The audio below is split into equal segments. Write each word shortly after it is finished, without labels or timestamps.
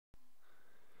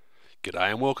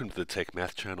G'day and welcome to the Tech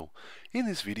Math channel. In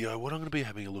this video what I'm going to be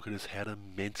having a look at is how to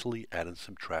mentally add and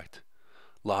subtract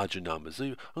larger numbers.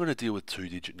 I'm going to deal with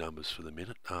two-digit numbers for the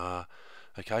minute.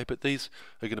 Okay, but these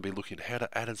are going to be looking at how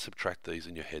to add and subtract these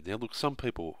in your head. Now look, some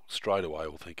people straight away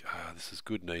will think, this is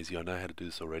good and easy, I know how to do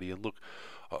this already. And look,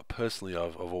 personally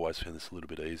I've always found this a little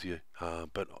bit easier,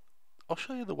 but I'll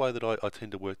show you the way that I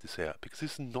tend to work this out, because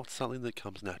this is not something that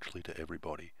comes naturally to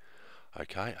everybody.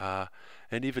 Okay,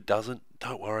 and if it doesn't,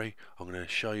 don't worry, I'm going to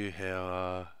show you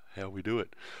how we do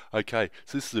it. Okay,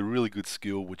 so this is a really good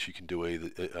skill which you can do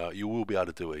you will be able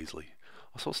to do easily.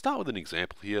 So I'll start with an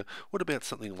example here. What about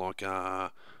something like,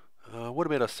 what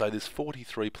about I say this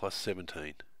 43 plus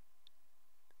 17?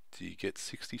 Do you get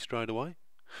 60 straight away?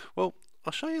 Well,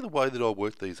 I'll show you the way that I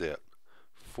work these out.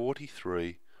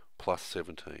 43 plus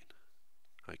 17.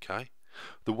 Okay,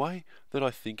 the way that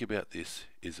I think about this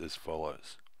is as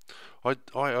follows. I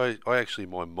actually,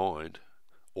 my mind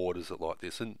orders it like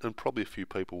this, and probably a few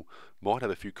people might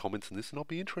have a few comments on this, and I'll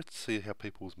be interested to see how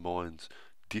people's minds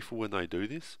differ when they do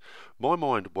this. My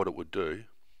mind, what it would do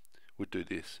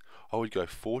this. I would go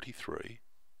 43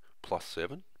 plus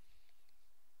 7,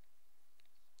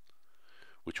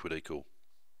 which would equal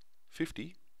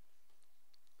 50.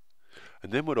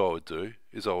 And then what I would do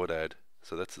is I would add,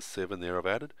 so that's the 7 there I've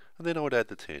added, and then I would add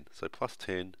the 10. So plus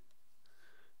 10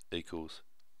 equals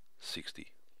 60.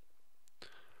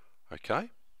 Okay,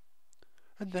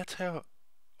 and that's how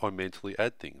I mentally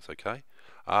add things. Okay,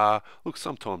 look,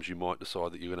 sometimes you might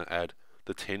decide that you're going to add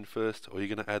the 10 first, or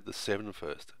you're going to add the 7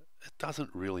 first. It doesn't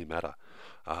really matter.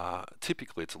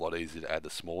 Typically it's a lot easier to add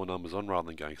the smaller numbers on rather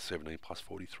than going 17 plus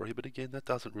 43, but again, that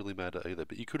doesn't really matter either.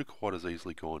 But you could have quite as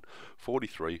easily gone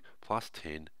 43 plus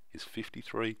 10 is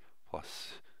 53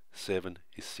 plus 7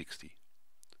 is 60.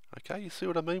 Okay, you see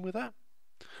what I mean with that?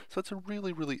 So it's a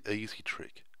really, really easy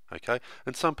trick. Okay,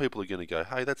 and some people are going to go,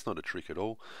 hey, that's not a trick at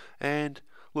all. And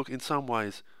look, in some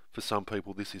ways, for some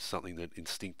people, this is something that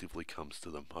instinctively comes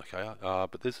to them. Okay,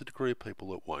 but there's a degree of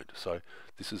people that won't. So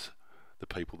this is the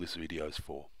people this video is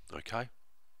for. Okay,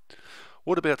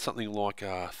 what about something like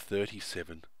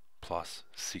 37 plus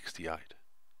 68?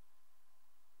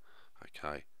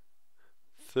 Okay,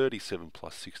 37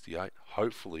 plus 68.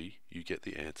 Hopefully, you get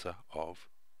the answer of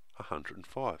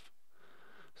 105.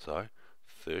 So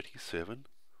 37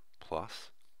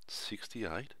 plus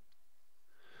 68.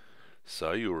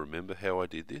 So you'll remember how I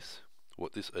did this.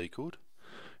 What this equaled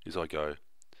is I go,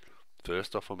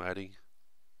 first off I'm adding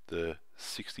the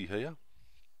 60 here,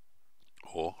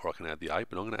 or I can add the 8,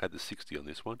 but I'm going to add the 60 on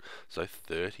this one. So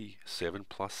 37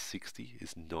 plus 60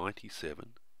 is 97,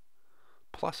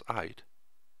 plus 8,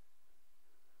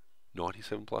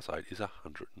 97 plus 8 is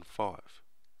 105.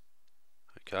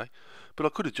 Okay, but I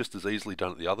could have just as easily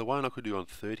done it the other way, and I could do on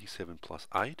 37 plus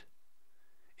 8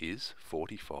 is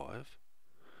 45,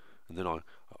 and then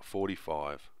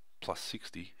 45 plus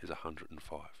 60 is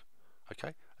 105.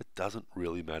 Okay, it doesn't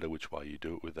really matter which way you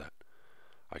do it with that.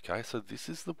 Okay, so this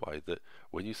is the way that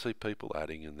when you see people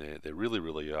adding and they're really,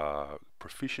 really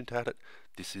proficient at it,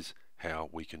 this is how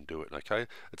we can do it. Okay,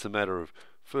 it's a matter of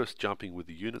first jumping with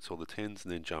the units or the tens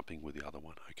and then jumping with the other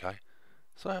one. Okay,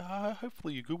 so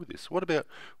hopefully you're good with this. What about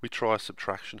we try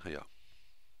subtraction here?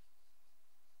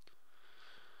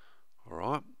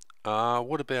 Alright,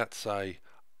 what about say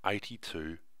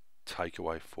 82 take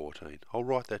away 14? I'll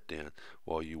write that down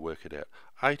while you work it out.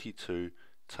 82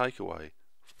 take away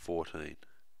 14.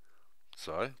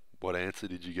 So, what answer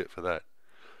did you get for that?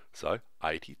 So,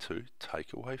 82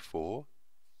 take away 4.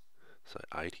 So,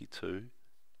 82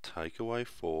 take away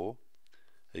 4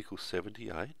 equals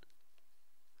 78.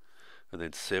 And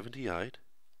then 78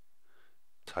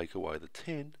 take away the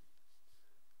 10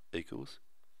 equals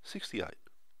 68.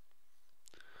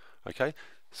 Okay,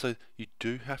 so you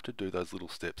do have to do those little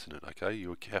steps in it. Okay,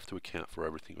 you have to account for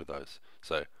everything with those.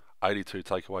 So 82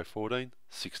 take away 14,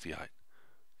 68.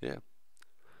 Yeah,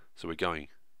 so we're going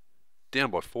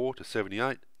down by 4 to 78,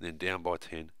 and then down by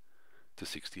 10 to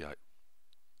 68.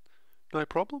 No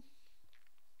problem?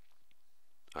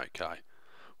 Okay,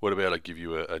 what about I give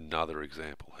you another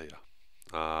example here?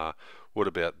 What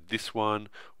about this one?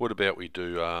 What about we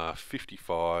do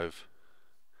 55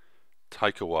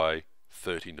 take away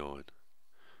 39?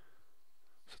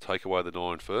 So take away the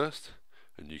 9 first,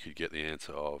 and you could get the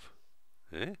answer of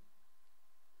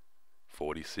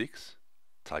 46.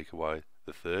 Take away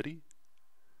the 30,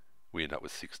 we end up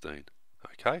with 16.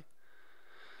 Okay,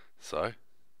 so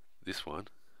this one,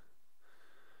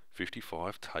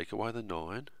 55 take away the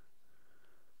 9,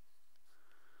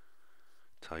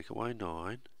 take away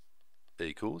 9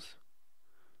 equals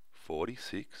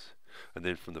 46, and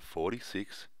then from the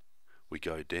 46 we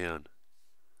go down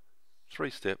 3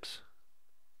 steps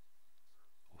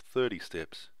 30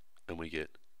 steps and we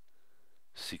get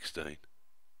 16.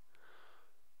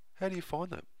 How do you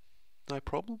find that? No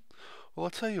problem? Well, I'll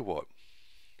tell you what.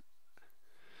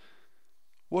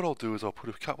 What I'll do is I'll put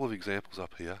a couple of examples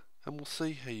up here and we'll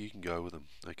see how you can go with them,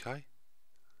 okay?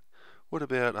 What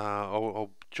about,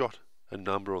 I'll jot a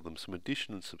number of them, some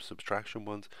addition and some subtraction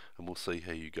ones, and we'll see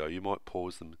how you go. You might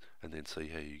pause them and then see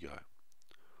how you go.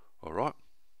 Alright?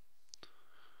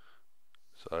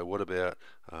 So what about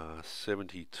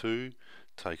 72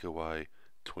 take away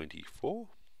 24?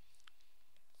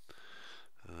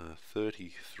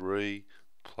 33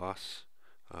 plus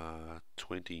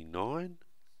 29,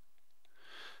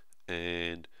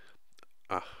 and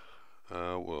well,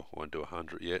 I won't do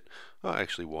 100 yet. Oh,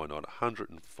 actually, why not?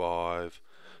 105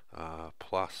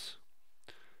 plus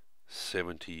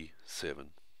 77.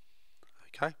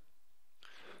 Okay.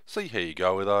 See how you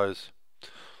go with those.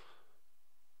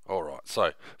 All right.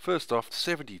 So first off,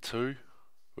 72.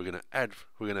 We're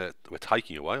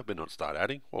taking away. I better not start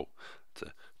adding. Well,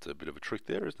 it's a bit of a trick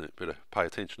there, isn't it? Better pay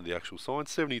attention to the actual sign.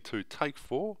 72 take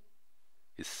 4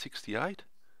 is 68.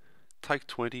 Take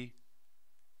 20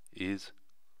 is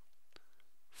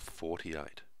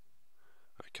 48.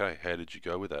 Okay, how did you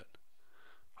go with that?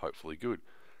 Hopefully good.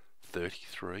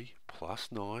 33 plus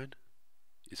 9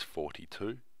 is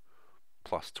 42.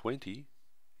 Plus 20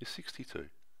 is 62.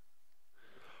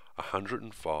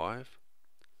 105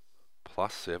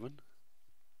 plus 7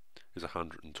 is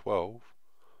 112.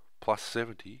 Plus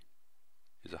 70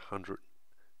 is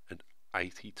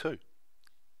 182.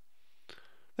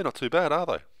 They're not too bad, are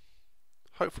they?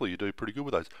 Hopefully you do pretty good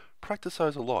with those. Practice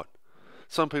those a lot.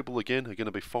 Some people, again, are going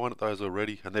to be fine at those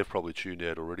already, and they've probably tuned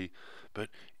out already. But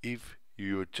if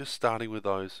you're just starting with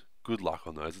those, good luck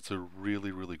on those. It's a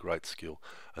really, really great skill.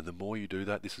 And the more you do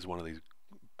that, this is one of these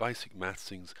basic maths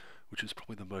things, which is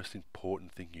probably the most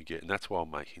important thing you get. And that's why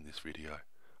I'm making this video.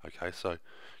 Okay, so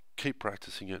keep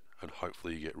practicing it, and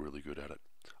hopefully you get really good at it.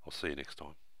 I'll see you next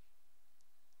time.